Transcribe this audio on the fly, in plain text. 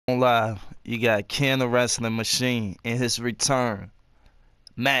Live, you got Ken the Wrestling Machine in his return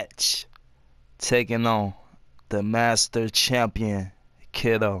match, taking on the Master Champion,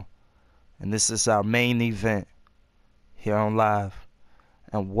 Kiddo. And this is our main event here on Live.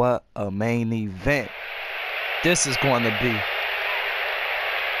 And what a main event this is going to be.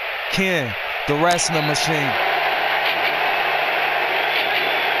 Ken the Wrestling Machine.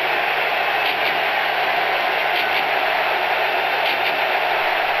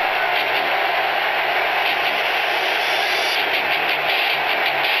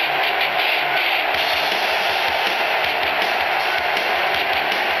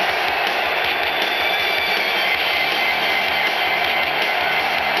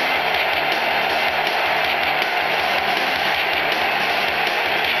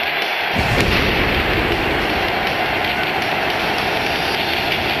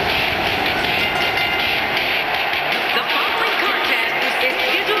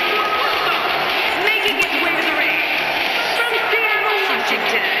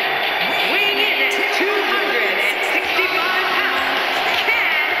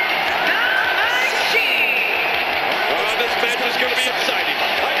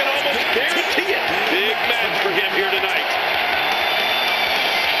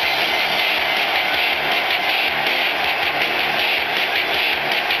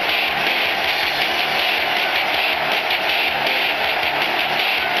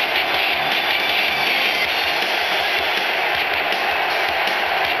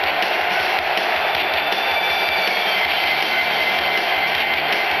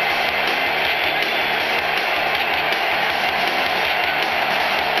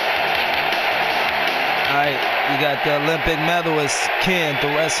 You got the Olympic medalist, Ken, the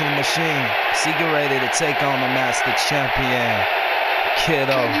Wrestling Machine. Is he get ready to take on the Master Champion,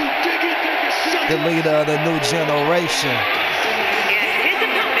 Kiddo, the leader of the new generation.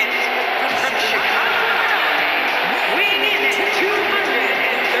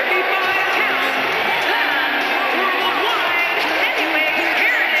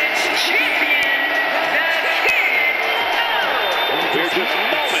 We're just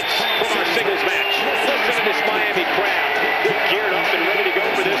moments from our singles match. Listen to this Miami crowd. They're geared up and ready to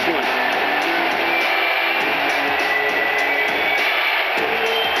go for this one.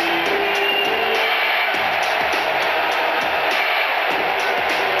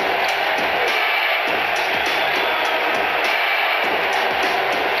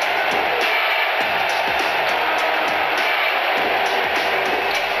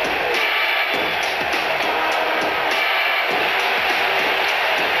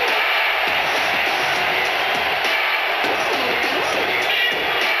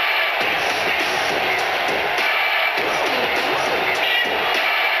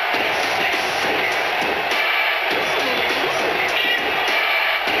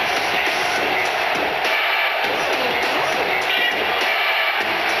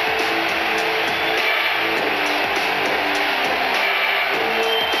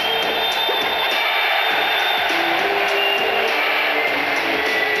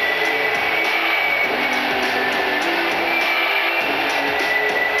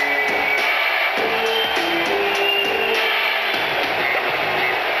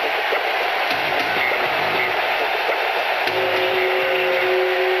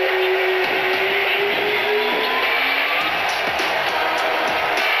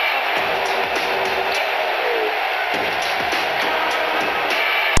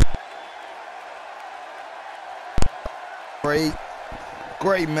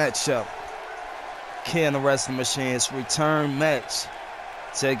 Great matchup. Ken the Wrestling Machine's return match,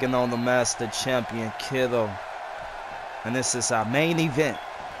 taking on the Master Champion, Kiddo. And this is our main event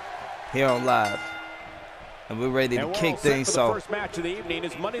here on Live. And we're ready to kick things off. The first match of the evening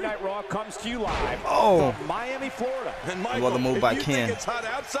is Monday Night Raw comes to you live from Miami, Florida. And Michael, what a move by if you Ken. think it's hot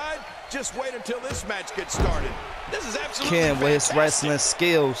outside, just wait until this match gets started. This is absolutely Ken fantastic. with his wrestling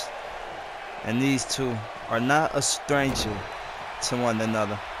skills. And these two are not a stranger to one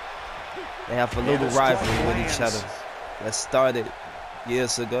another. They have a little rivalry with each other that started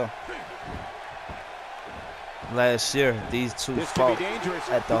years ago. Last year, these two fought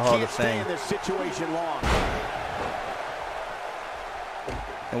at the Hall of Fame,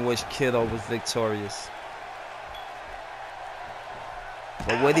 in which Kiddo was victorious.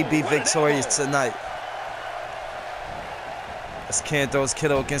 But would he be victorious tonight? As Ken throws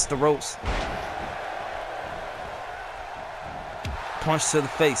Kiddo against the ropes. Punch to the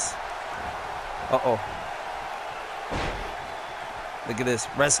face. Uh-oh. Look at this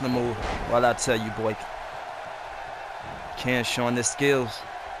wrestling move. Well, I tell you, boy. Ken showing his skills.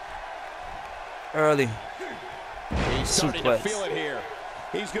 Early. He's starting to suplex. feel it here.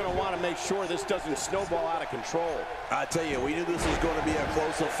 He's going to want to make sure this doesn't snowball out of control. I tell you, we knew this was going to be a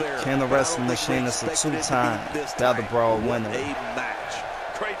close affair. Kiddo Wrestling Machine is a two-time Battle Brawl winner. A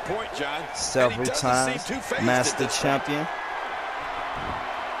match. Great point, John. Several times Master Champion.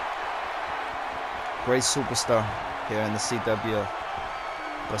 Great superstar here in the CWF.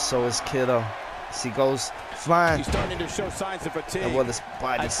 But so is Kiddo. As he goes flying. He's starting to show signs of fatigue. And with his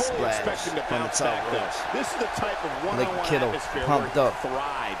body splash from the top rope. This is the type of one-on-one atmosphere pumped where up. he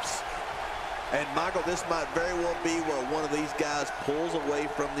thrives. And Michael, this might very well be where one of these guys pulls away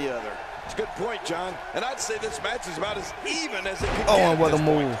from the other. It's a good point, John. And I'd say this match is about as even as it can get. Oh, and what a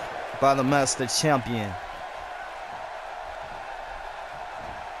move by the Master Champion.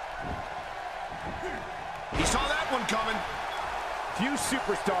 He saw that one coming. Few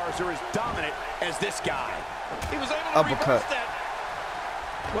superstars are as dominant as this guy. He was able to Uppercut. reverse that.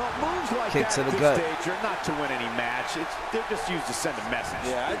 Well, moves like Kick that to the at this gut. stage are not to win any match. They're just used to send a message.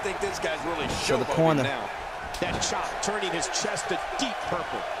 Yeah, I think this guy's really To the corner. now. That chop turning his chest to deep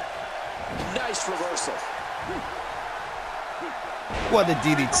purple. Nice reversal. What a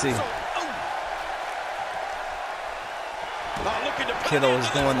DDT. Kiddo is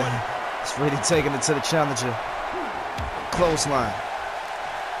doing that. He's really taking it to the challenger. Clothesline.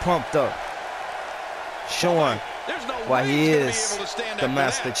 Pumped up. Showing why he is the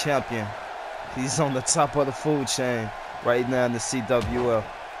Master Champion. He's on the top of the food chain right now in the CWF.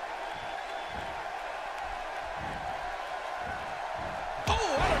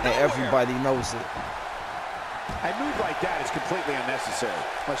 And everybody knows it. A move like that is completely unnecessary,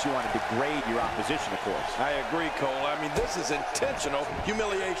 unless you want to degrade your opposition, of course. I agree, Cole. I mean, this is intentional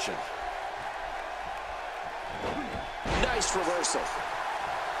humiliation. Nice reversal.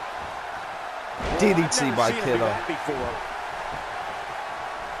 DDT by Kiddo.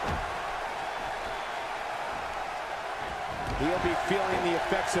 He'll be feeling the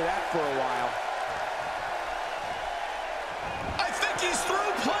effects of that for a while. I think he's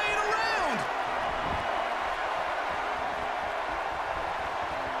through playing around.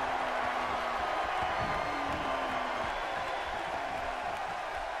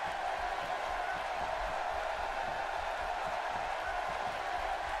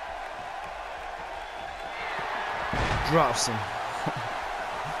 Drops him.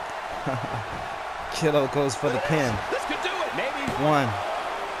 Kiddo goes for the pin. This could do it. Maybe 1,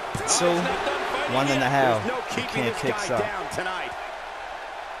 2, 1.5. No He keeping can't this kick guy out. down tonight.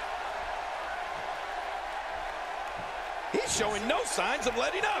 He's showing no signs of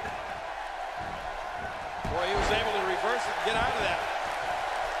letting up. Boy, he was able to reverse it and get out of that.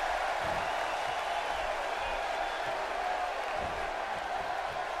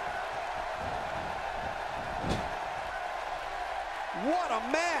 What a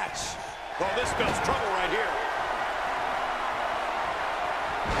match! Oh, this spells trouble right here.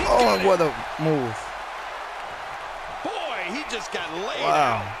 Oh, and what a move. Boy, he just got laid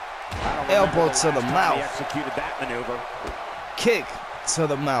Wow. out. Elbow to the mouth. He executed that maneuver. Kick to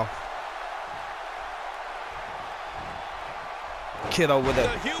the mouth. Kiddo with a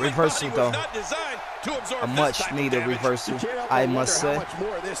reversal though. A much needed reversal, I must say. How much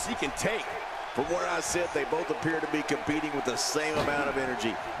more of this he can take. From where I sit, they both appear to be competing with the same amount of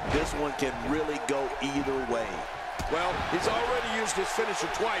energy. This one can really go either way. Well, he's already used his finisher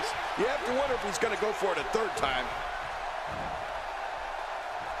twice. You have to wonder if he's going to go for it a third time.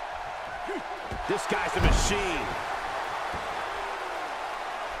 This guy's a machine.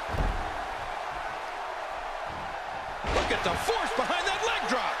 Look at the force behind that leg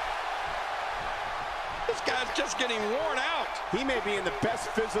drop. This guy's just getting worn out. He may be in the best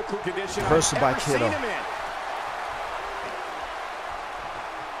physical condition I've Reversal by ever seen Kiddo. him in.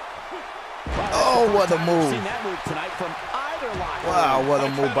 Oh, what a move. Seen that move tonight from either locker Wow, room. what a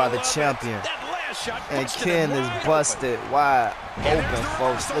move by the champion. That last shot And busted Ken him is wide busted wide And there's open, the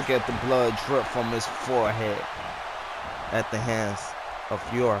folks. reversal. Look at the blood drip from his forehead at the hands of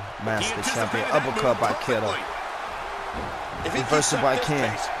your Master He Champion. anticipated that Uppercut move by Kiddo. perfectly. If he Reversal keeps by up this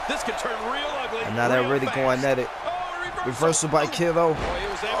Ken. pace, this could turn real ugly. And now they're real really fast. going at it. Oh, Reversal by Kiddo. Boy, he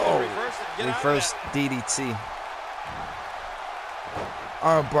was able to Oh, reverse it and get out of reverse that. DDT.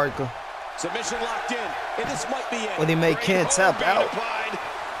 Arm breaker. Submission locked in, and this might be it. When he made Ken Great tap hold being out. applied.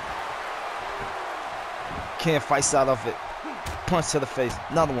 Ken fights out of it. Punch to the face.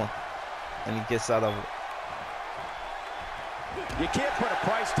 Another one. And he gets out of it. You can't put a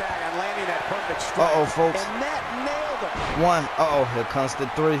price tag on landing that perfect strike. Uh-oh, folks. And that nailed him. 1. Uh-oh, here comes the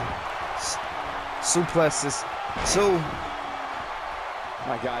 3. Suplexes. 2.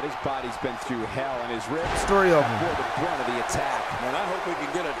 My God, his body's been through hell, and his ribs 3 of them. bore the brunt of the attack. And I hope we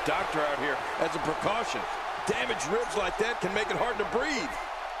can get a doctor out here as a precaution. Damaged ribs like that can make it hard to breathe.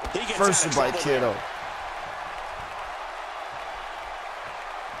 He gets Reversal by Kiddo.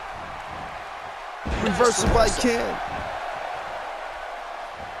 Reversal by Ken.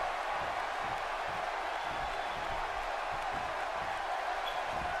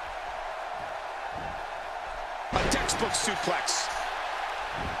 A textbook suplex.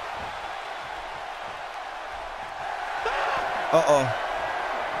 Uh-oh.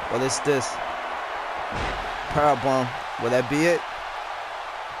 What is this? Powerbomb. Will that be it?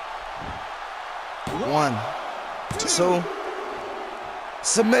 1, 2.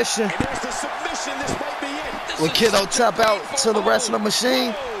 Submission. And there's the submission. This might be it. Will Kiddo tap out to the wrestling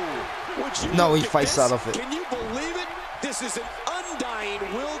machine? No, he fights out of it. Can you believe it? This is an undying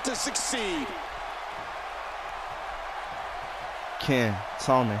will to succeed. Ken,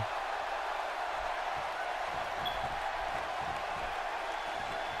 Tony.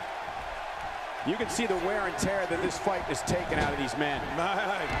 You can see the wear and tear that this fight has taken out of these men.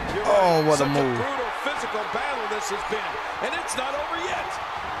 You're Oh, right. what a Such move. Brutal physical battle this has been, and it's not over yet.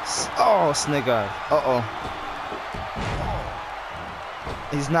 Oh, snake eye. Uh-oh.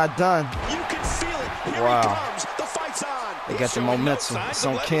 He's not done. You can feel it. Here Wow. he comes. The fight's on. They got the Showing no momentum. signs It's of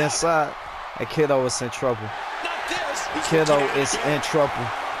on letting Ken's up. side. And Kiddo is in trouble. Not this. He's Kiddo looking at it is again. in trouble.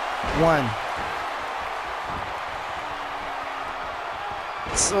 1,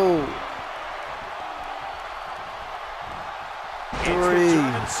 2, 3.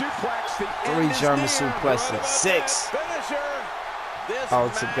 Suplex, the end 3 is German near. suplexes. 6 Finisher. This all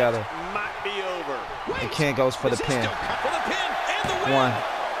match together. might be over. And Ken goes for the Is he pin. still for the pin and the win. 1,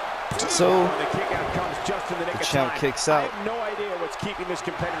 2. The kick out comes just in the nick The of champ time. kicks I out. have no idea what's keeping this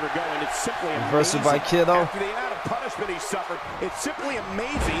competitor going. It's simply Reversal amazing. by Kiddo. After the amount of punishment he suffered, it's simply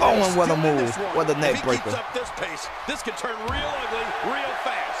amazing. Oh, that he's and what a still in move. this one. What a If neck he breaker. keeps up this pace, this could turn real ugly real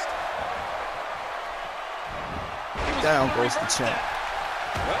fast. Down goes the champ.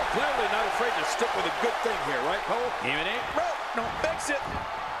 Well, clearly not afraid to stick with a good thing here, right, Cole? Even ain't broke. Don't fix it.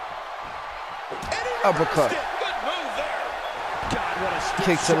 And he Uppercut. reversed it. Good move there. God, what a stiff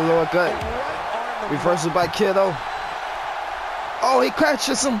Kick to the lower gut. shot. Right arm Reversal by Kiddo. Oh, he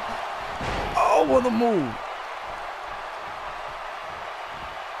catches him. Oh, what a move.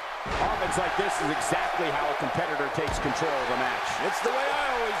 Offense like this is exactly how a competitor takes control of a match. It's the way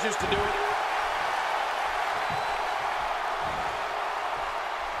I always used to do it.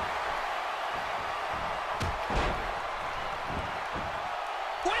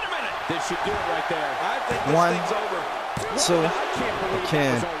 Wait a minute. This should do it right there. I think this 1, thing's over. 2. I can't believe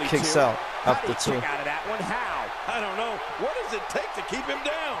Ken that was only kicks 2. out How after did he 2. kick out of that one? How? I don't know. What does it take to keep him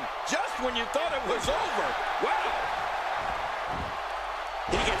down? Just when you thought it was over. Wow.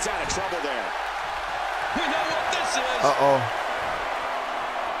 He gets out of trouble there. You know what this is? Uh-oh.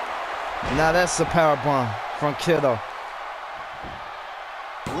 Now that's the power bomb from Kiddo.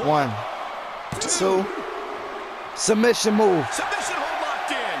 1, 2. Submission move. Submission hold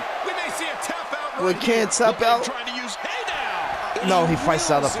locked in. We may see a tap out right We can't here. tap Look at him out. trying to use hey now. No, he fights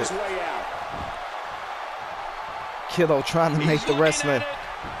out of His it. way out. Kiddo trying to He's make the looking wrestling at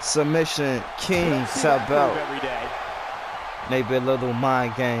it. submission. King See tap that move out. every day. Maybe a little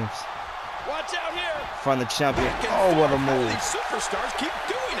mind games Watch out here. from the champion. Back and Oh, what a forth. How do move. These superstars keep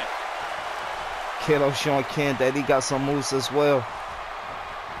doing it. Kiddo showing Ken that he got some moves as well.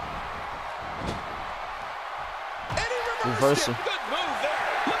 And he Reversal. reversed it. Good move there.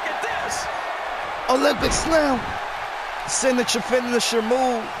 Look at this. Olympic slam. Signature finisher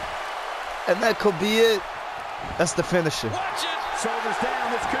move. And that could be it. That's the finisher. Watch it. Shoulders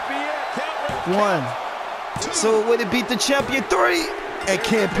down. This could be it. Count. 1, 2. Would it beat the champion? 3. And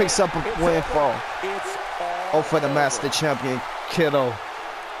Ken picks up a windfall. It's Oh, for the master champion, Kiddo.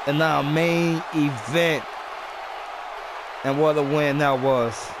 And now main event. And what a win that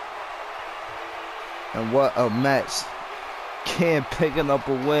was. And what a match. Ken picking up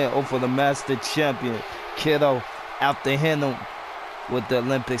a win over the master champion, Kiddo, after hitting him with the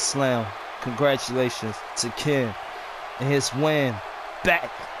Olympic slam. Congratulations to Ken and his win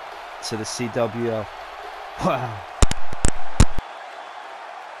back to the CWF. Wow.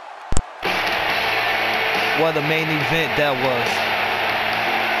 What a main event that was.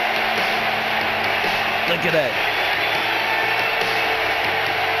 Look at that.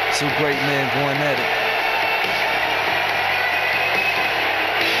 Two great men going at it.